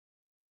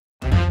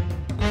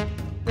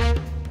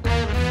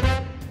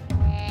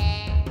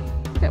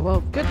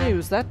well, good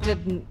news. That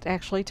didn't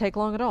actually take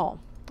long at all.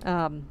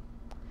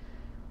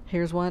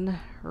 Here's one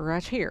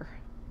right here.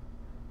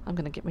 I'm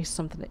gonna get me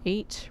something to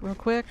eat real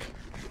quick.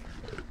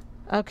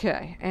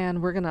 Okay,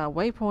 and we're gonna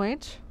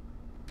waypoint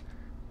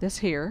this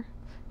here.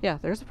 Yeah,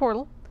 there's a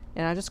portal.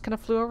 And I just kind of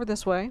flew over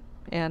this way,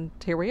 and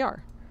here we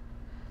are.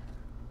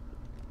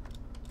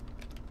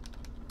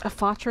 A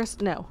fortress?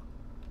 No.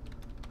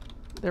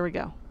 There we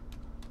go.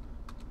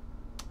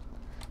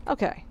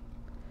 Okay.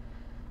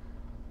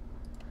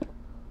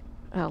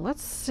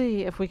 Let's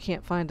see if we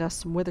can't find us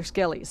some wither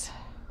skellies.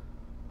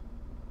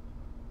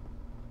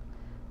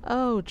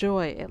 Oh,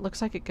 joy. It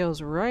looks like it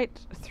goes right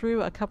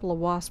through a couple of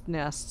wasp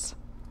nests.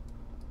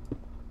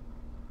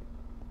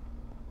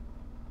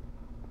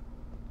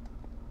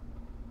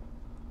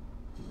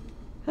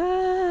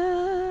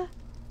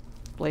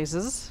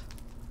 Blazes.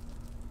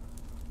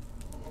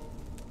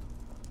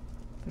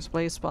 There's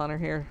blaze spawner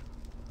here.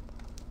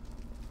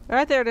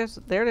 Alright, there it is.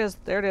 There it is.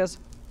 There it is.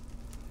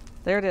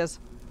 There it is.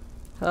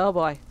 Oh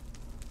boy.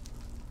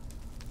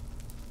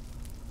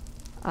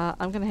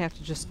 I'm gonna have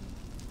to just...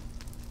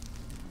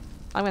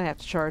 I'm gonna have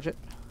to charge it.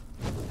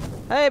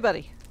 Hey,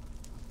 buddy!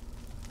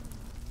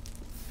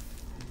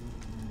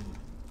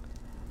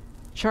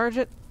 Charge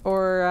it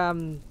or,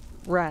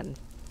 run.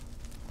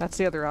 That's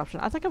the other option.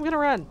 I think I'm gonna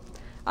run.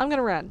 I'm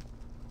gonna run.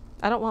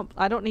 I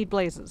don't need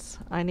blazes.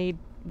 I need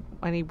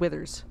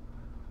withers.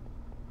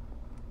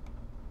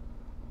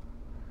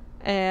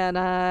 And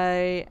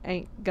I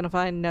ain't gonna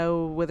find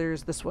no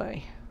withers this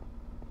way.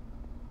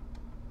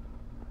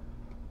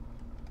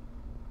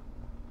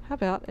 How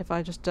about if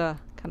I just kind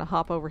of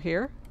hop over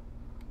here?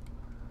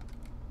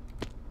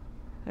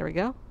 There we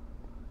go.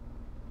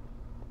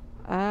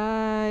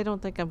 I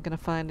don't think I'm gonna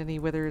find any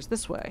withers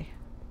this way.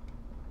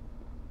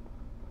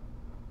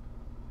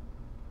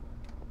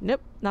 Nope,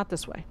 not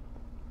this way.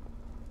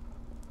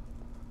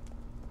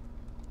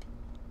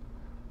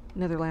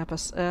 Nether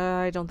lapis.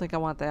 I don't think I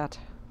want that.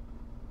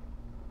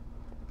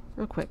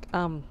 Real quick.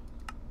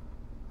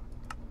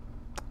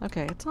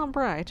 Okay, it's on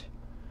bright.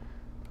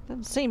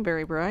 Doesn't seem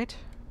very bright.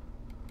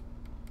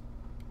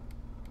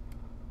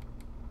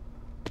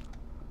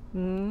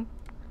 No,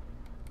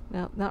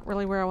 not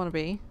really where I want to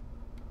be.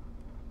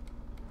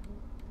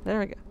 There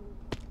we go.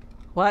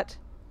 What?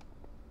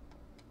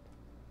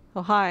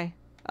 Oh, hi.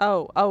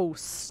 Oh,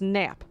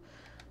 snap.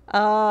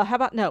 How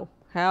about no?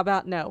 How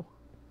about no?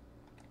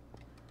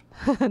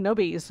 No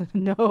bees.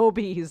 No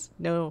bees.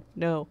 No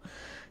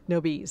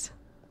bees.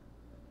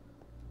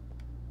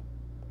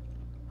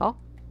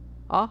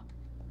 Oh.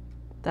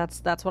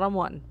 That's what I'm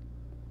wanting.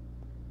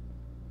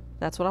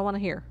 That's what I want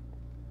to hear.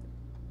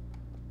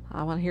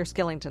 I want to hear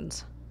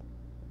skeletons.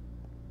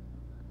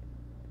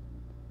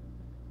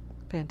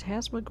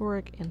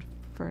 Phantasmagoric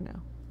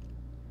Inferno.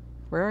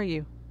 Where are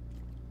you?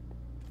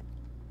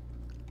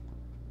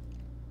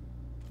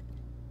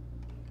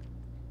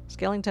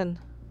 Skeleton.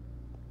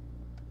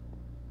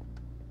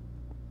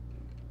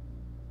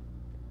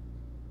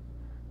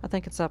 I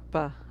think it's up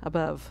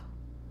above.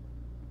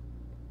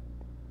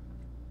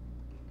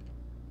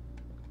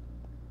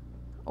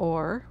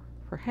 Or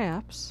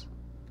perhaps...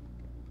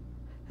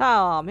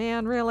 Oh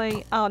man,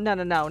 really? Oh no.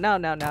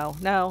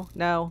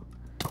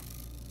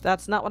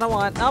 That's not what I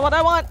want. Not what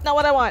I want! Not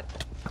what I want!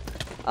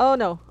 Oh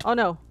no. Oh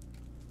no.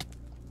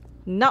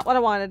 Not what I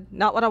wanted.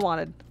 Not what I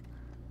wanted.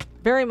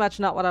 Very much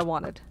not what I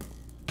wanted.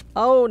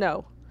 Oh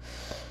no.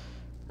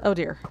 Oh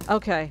dear.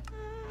 Okay.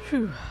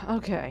 Phew.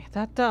 Okay.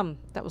 That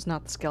was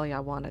not the skelly I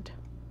wanted.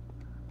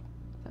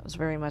 That was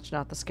very much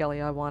not the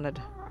skelly I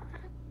wanted.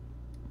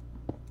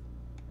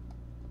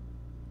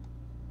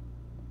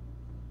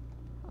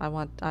 I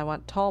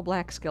want tall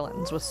black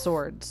skeletons with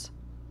swords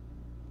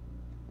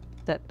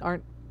that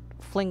aren't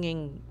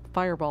flinging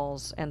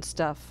fireballs and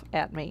stuff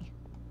at me.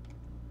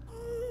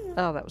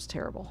 Oh, that was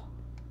terrible.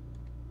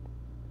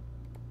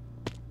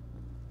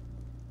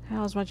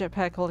 How is my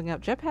jetpack holding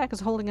up? Jetpack is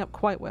holding up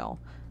quite well.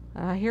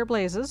 I hear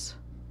blazes.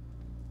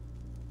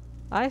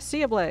 I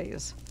see a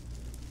blaze.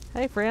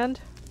 Hey, friend.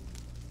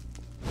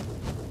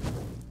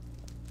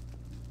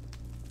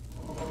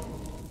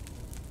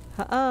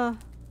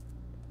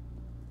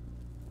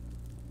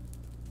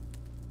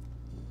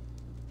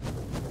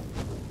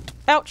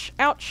 Ouch!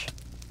 Ouch!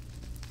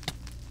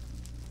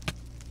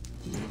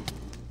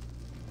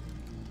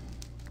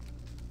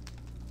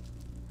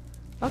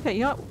 Okay,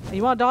 you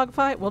want a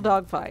dogfight? We'll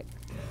dogfight.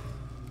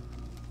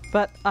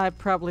 But I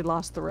probably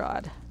lost the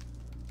rod.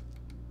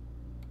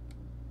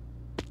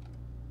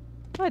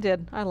 I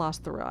did. I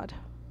lost the rod.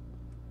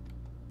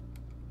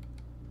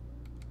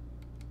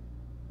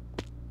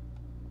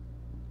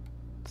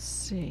 Let's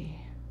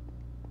see.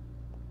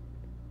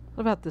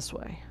 What about this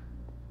way?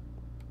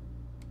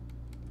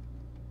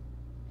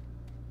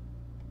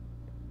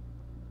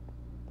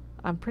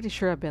 I'm pretty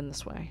sure I've been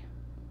this way.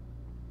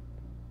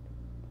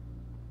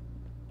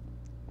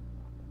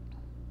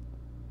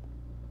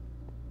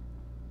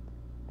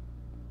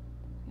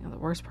 Yeah, the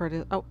worst part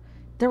is... Oh,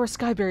 there were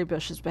skyberry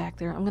bushes back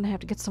there. I'm going to have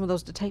to get some of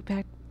those to take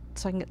back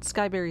so I can get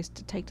skyberries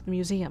to take to the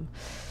museum.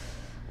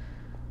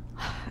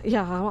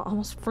 Yeah, I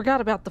almost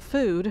forgot about the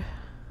food.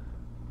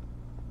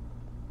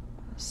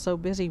 So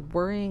busy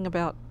worrying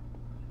about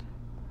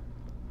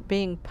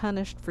being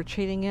punished for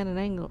cheating in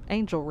an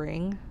angel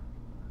ring.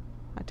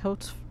 I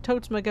totes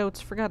my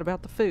goats forgot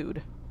about the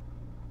food.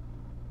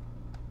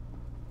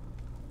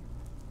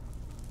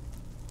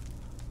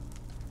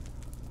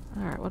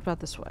 Alright, what about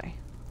this way?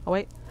 Oh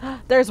wait,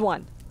 there's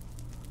one!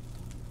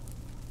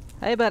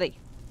 Hey buddy!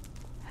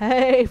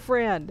 Hey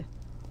friend!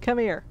 Come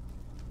here!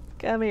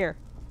 Come here!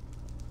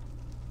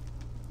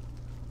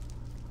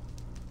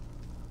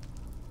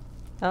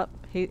 Oh,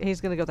 he's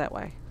gonna go that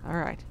way.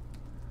 Alright.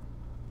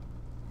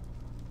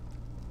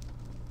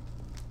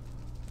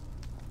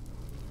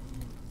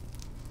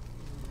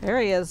 There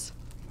he is.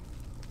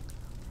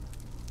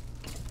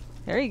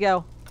 There you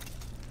go.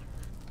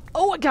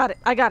 Oh, I got it!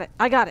 I got it!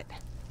 I got it!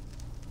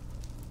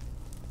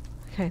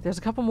 Okay, there's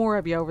a couple more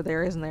of you over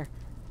there, isn't there?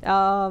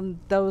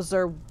 Those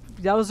are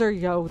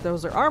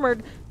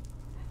armored.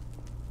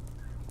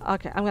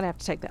 Okay, I'm gonna have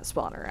to take that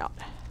spawner out.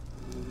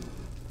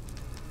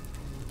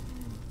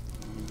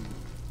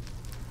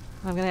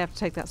 I'm gonna have to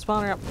take that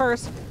spawner out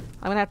first.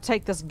 I'm gonna have to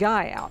take this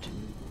guy out.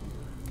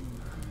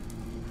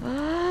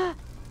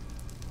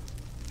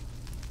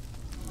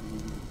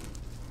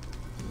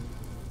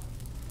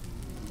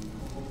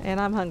 And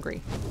I'm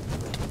hungry.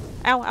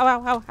 Ow, ow,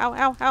 ow, ow, ow,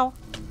 ow, ow.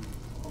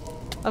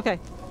 Okay.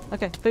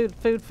 Okay. Food,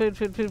 food, food,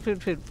 food, food,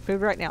 food, food.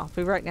 Food right now.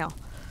 Food right now.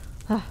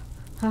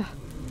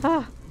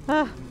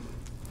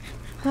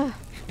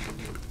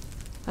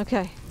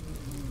 Okay.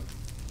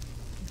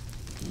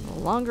 The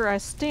longer I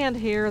stand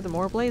here, the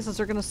more blazes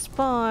are gonna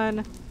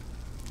spawn.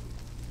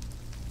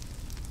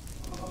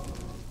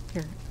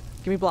 Here.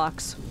 Give me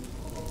blocks.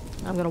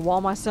 I'm gonna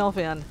wall myself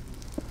in.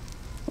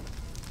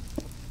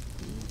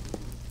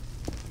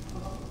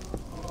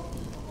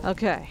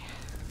 Okay.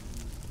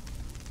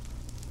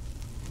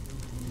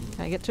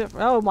 Can I get to it?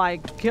 Oh my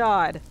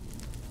god!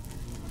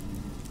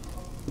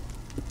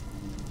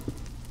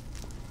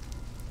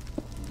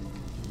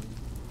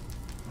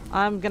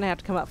 I'm gonna have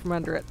to come up from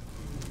under it.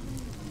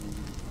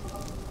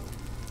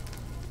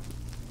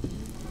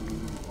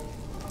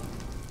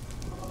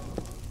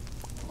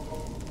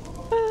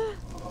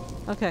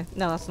 Okay,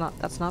 no, that's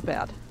not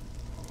bad.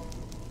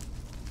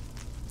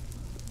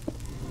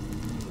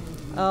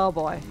 Oh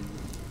boy.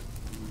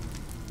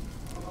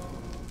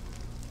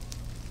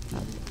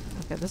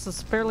 Okay, this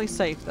is fairly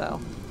safe though.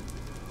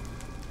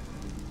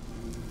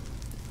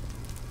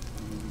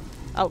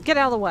 Oh, get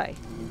out of the way.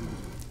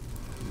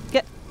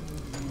 Get.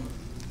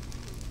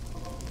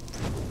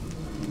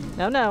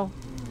 No, no.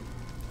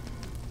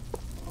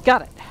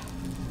 Got it.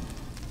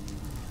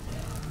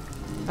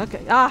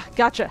 Okay, ah,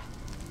 gotcha.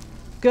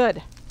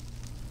 Good.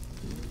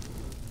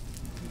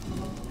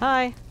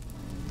 Hi.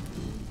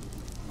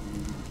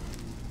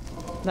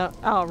 No,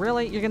 oh,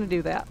 really? You're gonna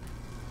do that?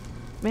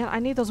 Man, I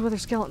need those wither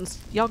skeletons.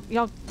 Y'all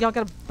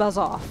gotta buzz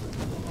off.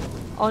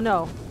 Oh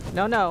no.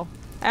 No, no.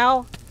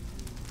 Ow.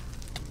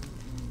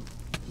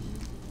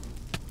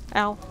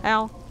 Ow,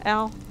 ow,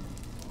 ow.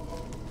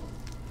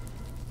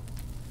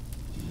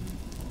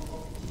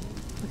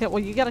 Okay, well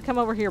you gotta come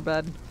over here,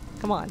 bud.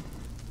 Come on.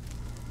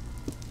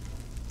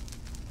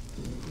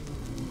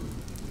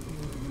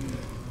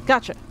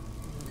 Gotcha.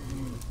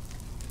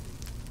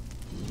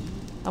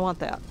 I want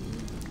that.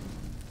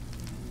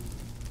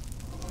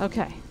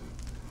 Okay.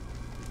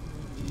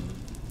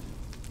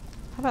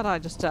 How about I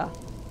just,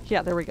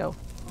 yeah, there we go.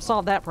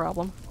 Solve that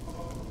problem.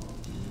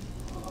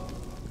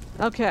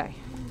 Okay.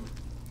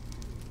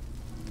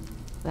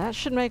 That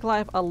should make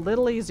life a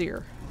little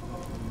easier.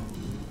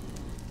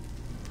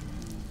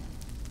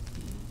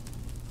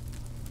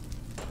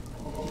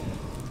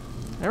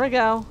 There we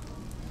go.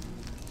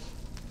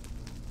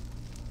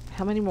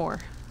 How many more?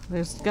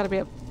 There's got to be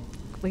at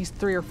least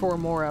 3 or 4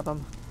 more of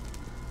them.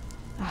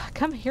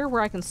 Come here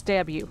where I can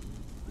stab you.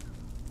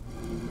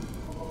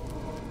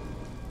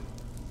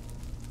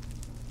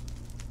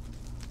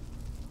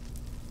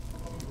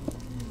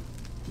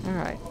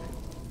 Alright.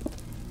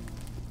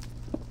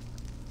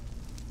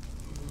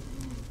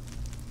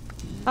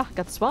 Ah,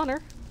 got the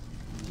spawner.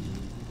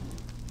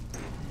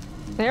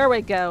 There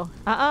we go.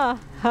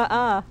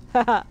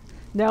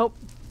 Nope.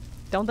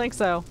 Don't think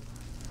so.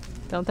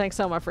 Don't think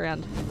so, my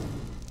friend.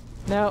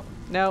 Nope.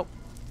 Nope.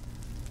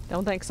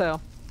 Don't think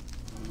so.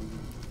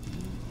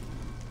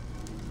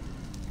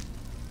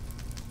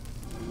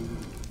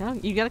 No,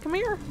 you gotta come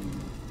here.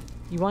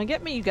 You wanna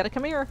get me, you gotta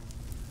come here.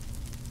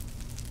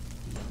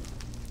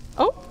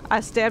 Oh,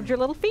 I stabbed your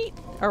little feet.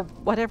 Or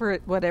whatever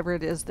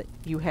it is that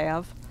you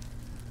have.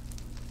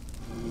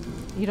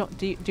 You don't,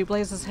 do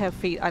blazes have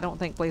feet? I don't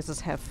think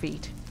blazes have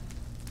feet.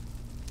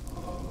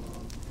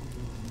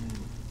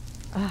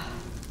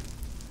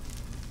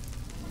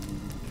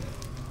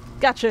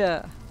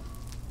 Gotcha!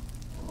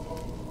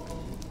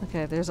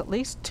 Okay, there's at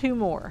least 2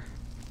 more.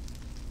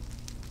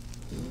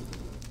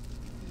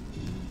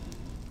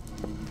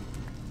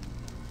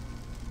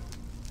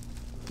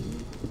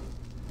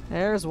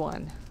 There's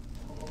one.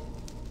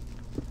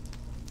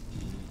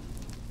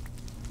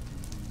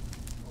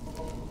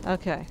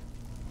 Okay.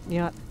 You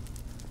know what?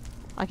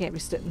 I can't be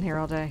sitting here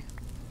all day.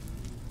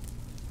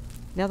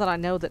 Now that I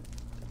know that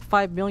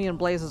 5 million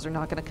blazes are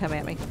not going to come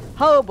at me.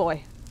 Oh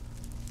boy!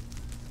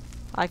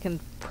 I can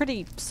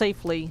pretty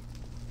safely...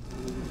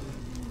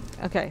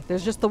 Okay,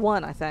 there's just the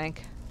one, I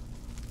think.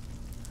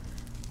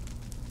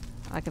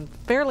 I can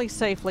fairly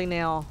safely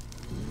now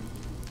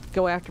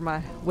go after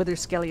my wither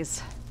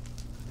skellies.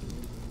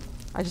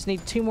 I just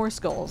need 2 more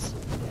skulls.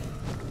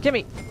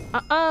 Gimme!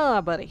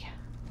 Buddy.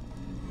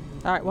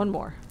 Alright, one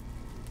more.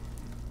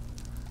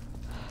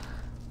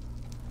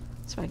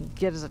 So I can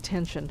get his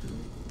attention.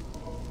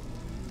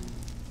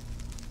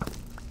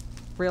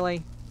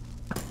 Really?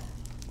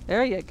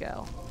 There you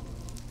go.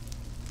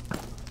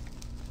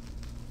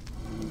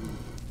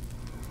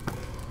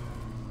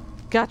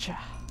 Gotcha.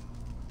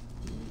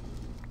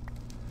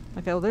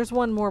 Okay, well there's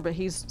one more, but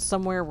he's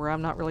somewhere where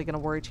I'm not really going to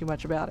worry too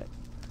much about it.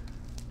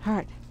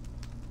 Alright.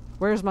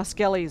 Where's my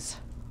skellies?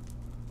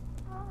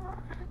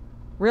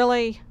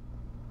 Really?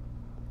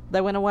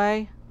 They went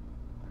away?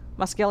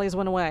 My skellies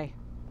went away.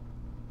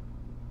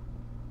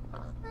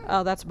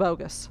 Oh, that's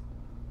bogus.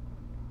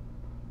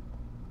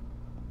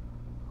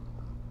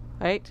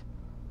 Wait.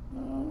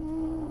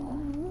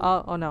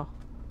 Oh no.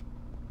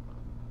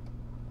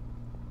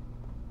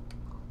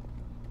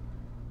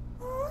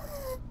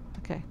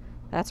 Okay.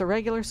 That's a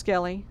regular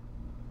skelly.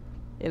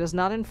 It is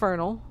not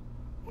infernal.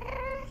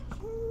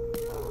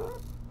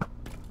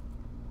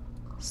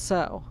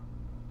 So.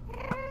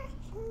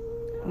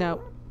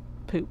 No.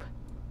 Poop.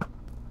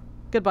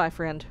 Goodbye,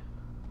 friend.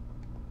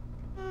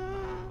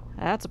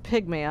 That's a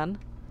pig man.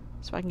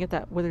 So I can get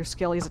that wither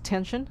skelly's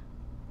attention.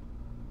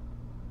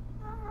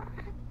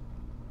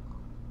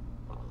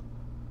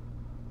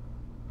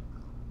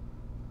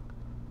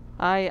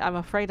 I'm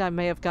afraid I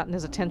may have gotten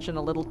his attention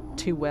a little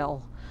too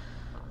well.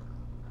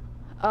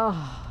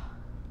 Oh.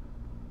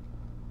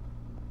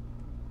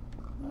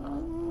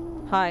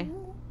 Hi.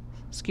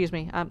 Excuse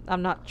me.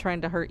 I'm not trying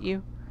to hurt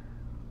you.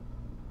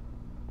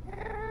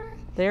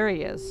 There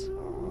he is.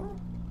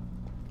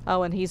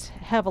 Oh, and he's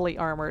heavily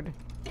armored.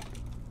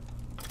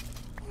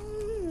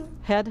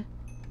 Head?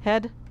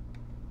 Head?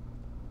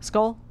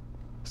 Skull?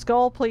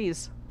 Skull,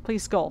 please.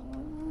 Please, skull.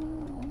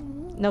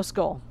 No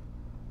skull.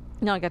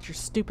 Now I got your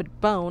stupid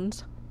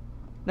bones.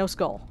 No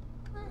skull.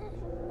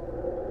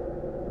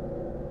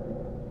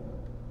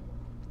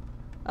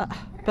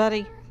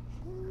 Buddy.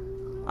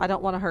 I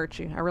don't want to hurt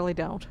you. I really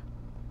don't.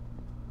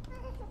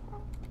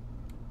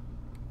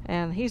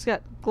 And he's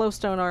got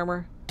glowstone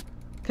armor.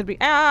 Could be...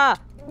 Ah!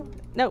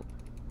 No.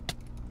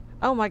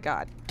 Oh my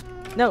god.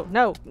 No,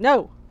 no,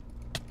 no!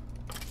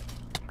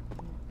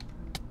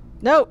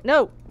 No,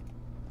 no!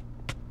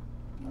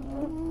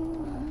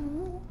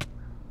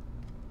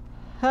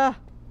 Huh.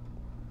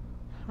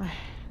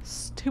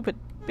 Stupid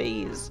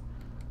bees.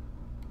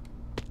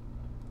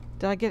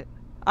 Did I get...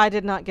 I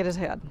did not get his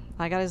head.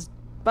 I got his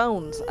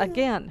bones.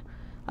 Again.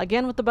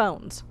 Again with the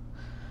bones.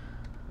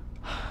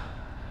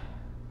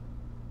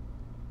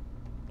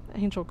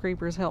 Angel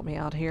creepers, help me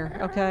out here,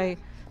 okay?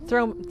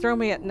 Throw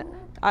me at...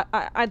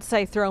 I'd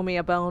say throw me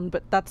a bone,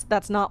 but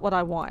that's not what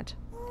I want.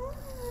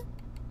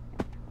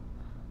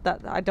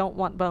 I don't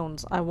want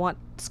bones. I want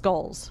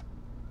skulls.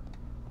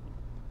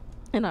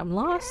 And I'm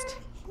lost.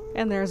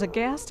 And there's a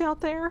ghast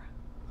out there.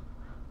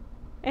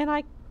 And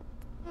I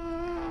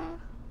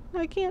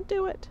can't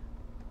do it.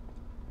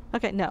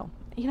 Okay, no.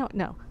 You know,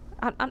 no.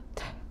 I'm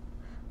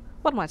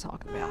what am I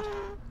talking about?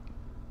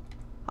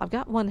 I've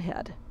got one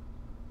head.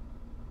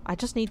 I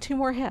just need 2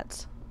 more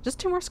heads. Just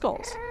 2 more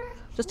skulls.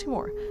 Just 2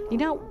 more. You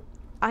know,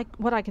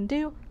 what I can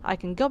do, I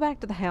can go back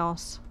to the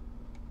house.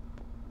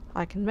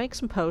 I can make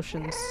some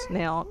potions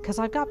now, because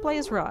I've got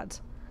blaze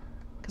rods.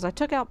 Because I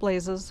took out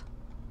blazes.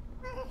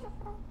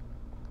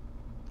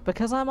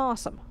 Because I'm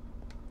awesome.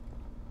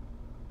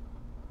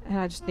 And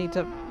I just need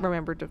to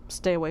remember to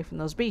stay away from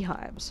those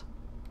beehives.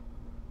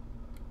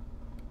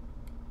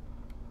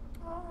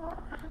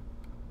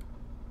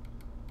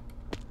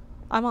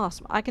 I'm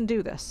awesome. I can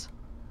do this.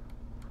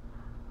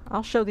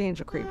 I'll show the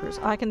angel creepers.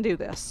 I can do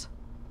this.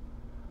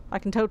 I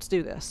can totes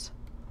do this.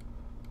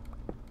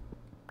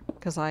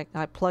 Because I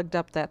plugged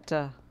up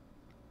that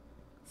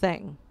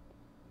thing.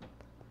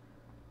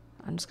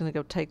 I'm just going to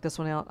go take this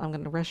one out. I'm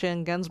going to rush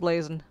in, guns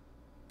blazing.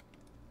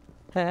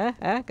 Huh?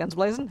 Huh? Guns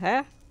blazing?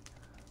 Huh?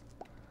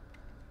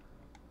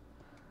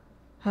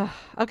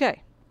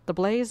 Okay. The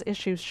blaze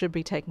issues should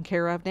be taken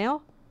care of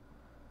now.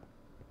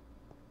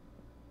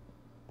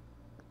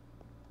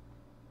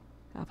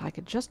 If I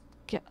could just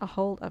get a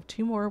hold of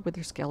 2 more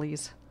wither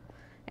skellies.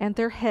 And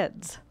their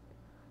heads.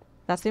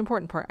 That's the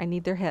important part. I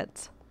need their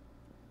heads.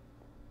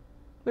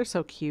 They're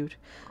so cute.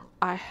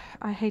 I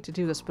hate to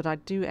do this, but I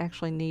do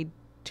actually need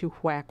to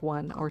whack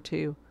 1 or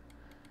 2.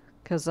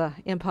 Because,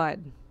 imp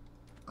hide.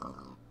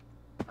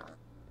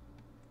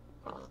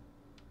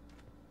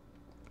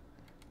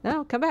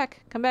 No, come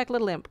back. Come back,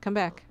 little imp. Come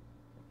back.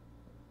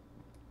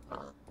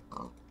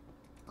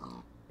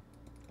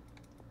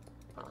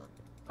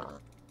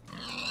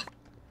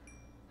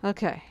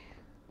 Okay.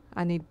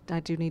 I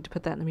do need to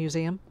put that in the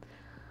museum.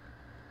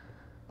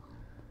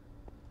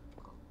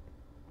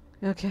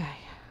 Okay.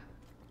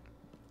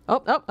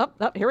 Oh, oh, oh,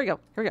 oh, here we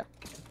go. Here we go.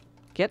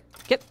 Get.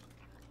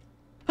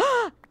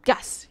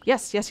 Yes,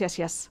 yes, yes, yes,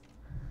 yes.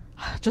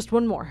 Just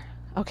one more.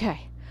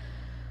 Okay.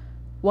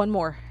 One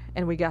more,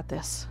 and we got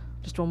this.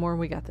 Just one more, and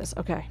we got this.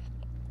 Okay.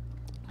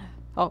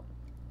 Oh.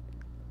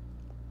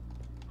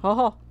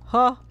 Oh,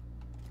 oh.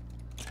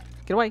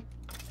 Get away.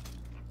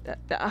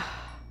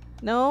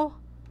 No.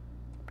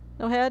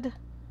 No head.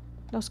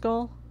 No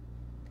skull.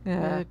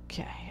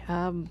 Okay.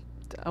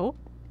 Oh.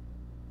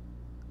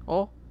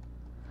 Oh.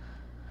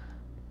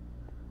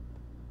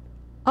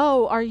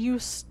 Oh, are you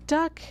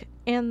stuck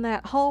in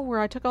that hole where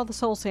I took all the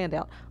soul sand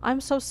out?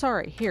 I'm so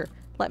sorry. Here,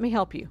 let me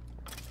help you.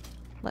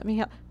 Let me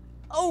help.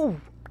 Oh!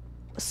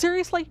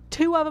 Seriously?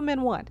 2 of them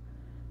in one?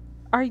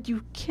 Are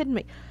you kidding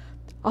me?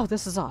 Oh,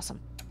 this is awesome.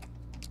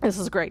 This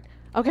is great.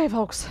 Okay,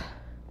 folks.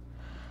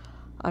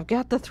 I've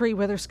got the 3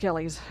 wither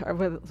skellies. Or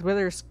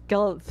wither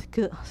skulls.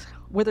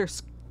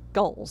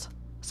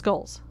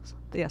 Skulls.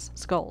 Yes,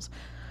 skulls.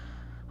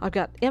 I've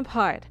got imp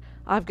hide.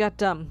 I've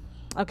got,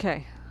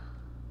 okay.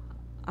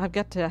 I've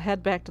got to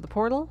head back to the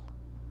portal.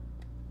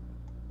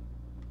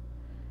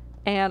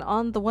 And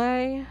on the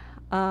way,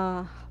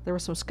 there were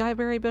some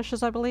skyberry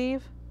bushes, I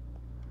believe.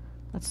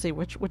 Let's see,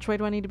 which way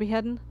do I need to be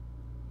heading?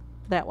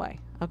 That way.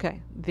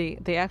 Okay,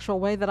 the actual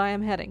way that I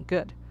am heading.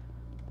 Good.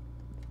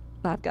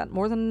 I've got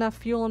more than enough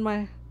fuel in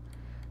my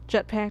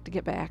jetpack to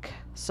get back.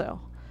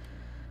 So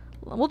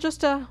we'll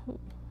just fly.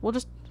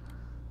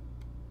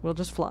 We'll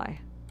just fly.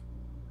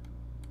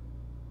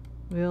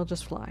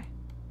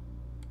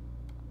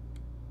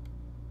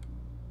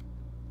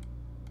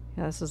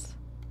 Yeah, this is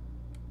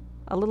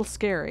a little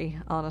scary,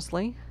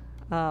 honestly,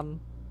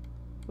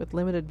 with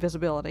limited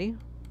visibility,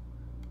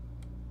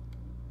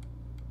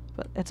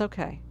 but it's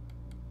okay.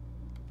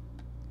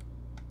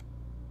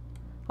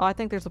 Oh, I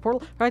think there's the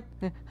portal, right?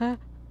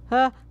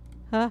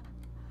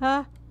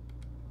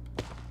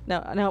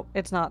 No,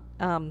 it's not.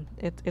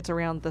 It's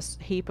around this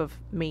heap of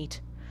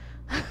meat.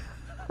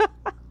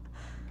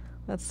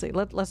 Let's see.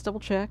 Let's double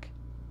check.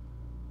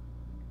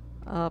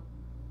 Oh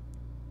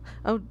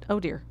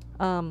dear.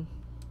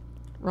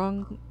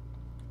 Wrong.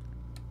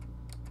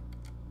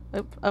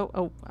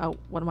 Oh,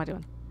 what am I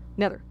doing?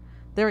 Nether.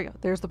 There we go.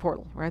 There's the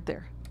portal right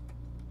there.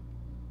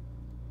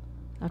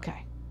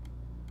 Okay.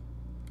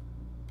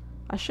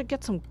 I should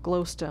get some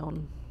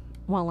glowstone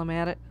while I'm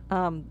at it.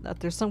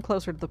 There's some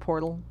closer to the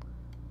portal,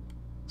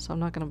 so I'm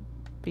not going to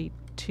be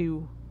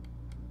too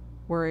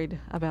worried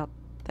about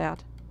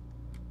that.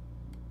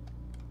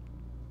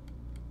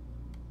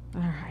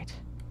 Alright.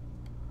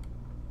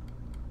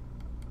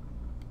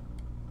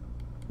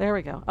 There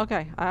we go.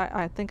 Okay,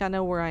 I think I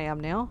know where I am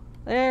now.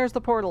 There's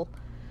the portal.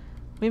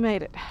 We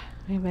made it.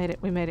 We made it.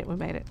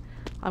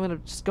 I'm gonna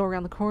just go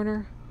around the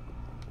corner.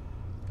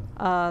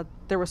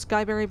 There were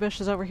skyberry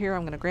bushes over here.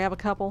 I'm gonna grab a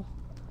couple.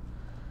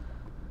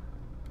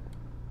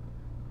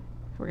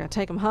 We're gonna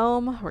take them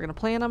home. We're gonna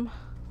plant them.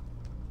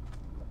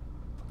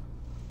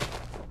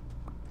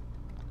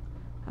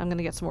 I'm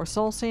gonna get some more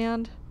soul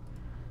sand.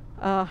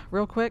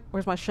 Real quick,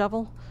 where's my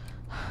shovel?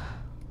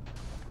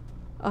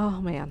 Oh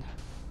man.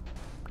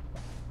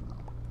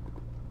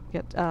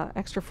 Get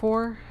extra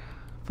 4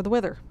 for the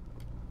wither.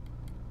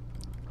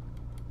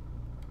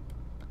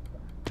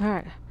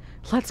 Alright,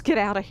 let's get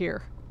out of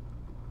here.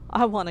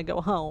 I want to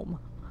go home.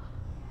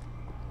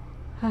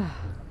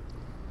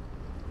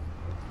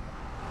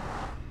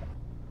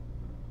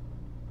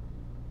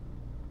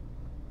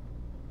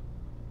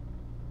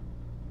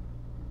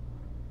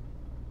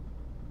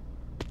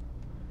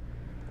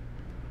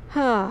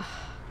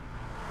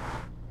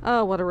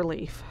 Oh, what a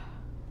relief.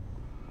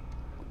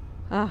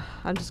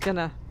 I'm just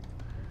gonna...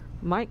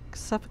 Mike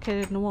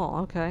suffocated in the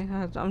wall. Okay,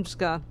 I'm just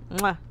gonna...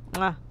 Mwah,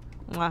 mwah,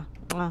 mwah,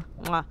 mwah,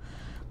 mwah.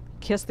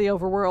 Kiss the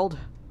overworld.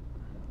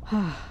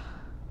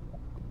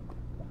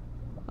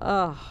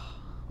 Oh,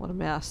 what a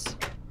mess.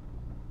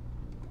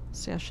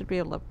 See, I should be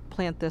able to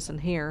plant this in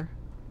here.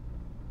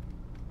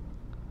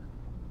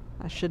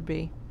 I should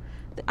be.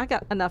 I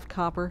got enough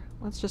copper.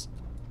 Let's just...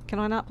 Can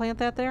I not plant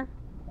that there?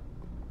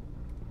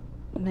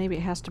 Maybe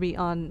it has to be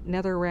on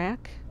nether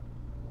rack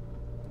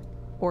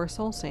or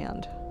soul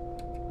sand.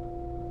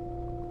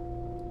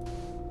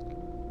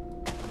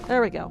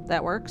 There we go.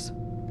 That works.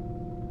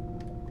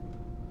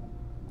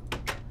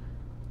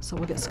 So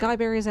we'll get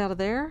skyberries out of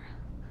there.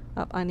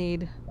 I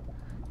need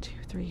 2,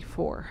 3,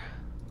 4.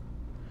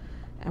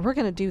 And we're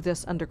going to do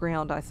this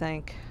underground, I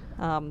think.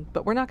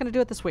 But we're not going to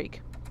do it this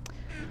week.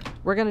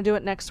 We're going to do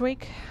it next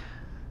week.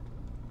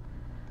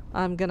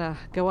 I'm going to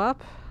go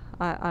up.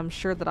 I'm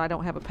sure that I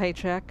don't have a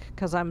paycheck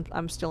because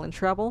I'm still in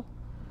trouble.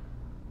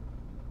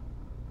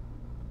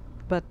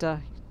 But,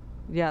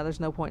 yeah,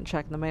 there's no point in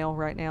checking the mail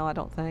right now, I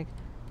don't think.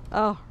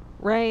 Oh,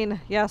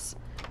 rain. Yes.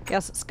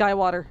 Yes,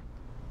 skywater.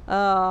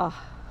 Oh,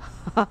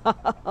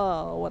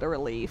 what a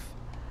relief.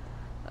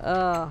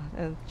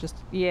 And just,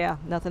 yeah,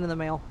 nothing in the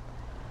mail.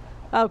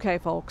 Okay,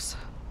 folks.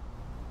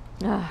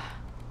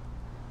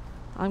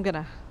 I'm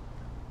gonna...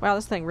 Wow,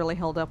 this thing really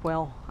held up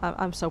well.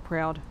 I'm so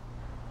proud.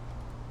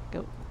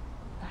 Go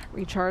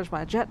recharge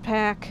my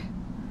jetpack.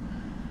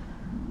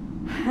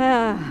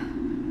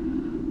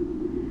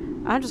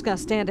 I'm just gonna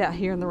stand out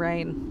here in the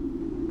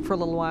rain for a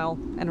little while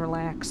and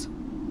relax.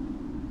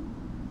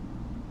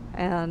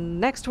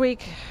 And next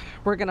week,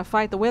 we're gonna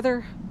fight the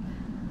Wither.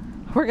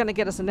 We're gonna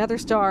get us a Nether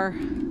Star.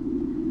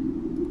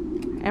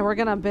 And we're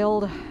gonna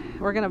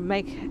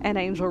make an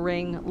angel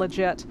ring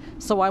legit.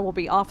 So I will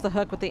be off the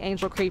hook with the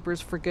angel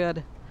creepers for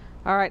good.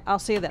 Alright, I'll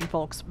see you then,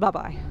 folks.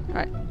 Bye-bye.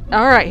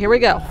 Alright, here we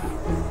go.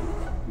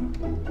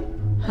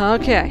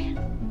 Okay.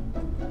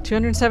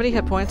 270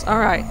 hit points.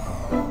 Alright.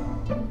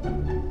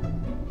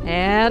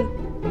 And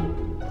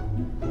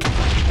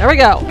there we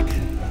go.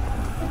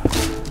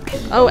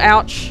 Oh,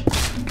 ouch.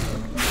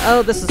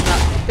 Oh, this is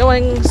not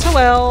going so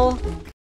well.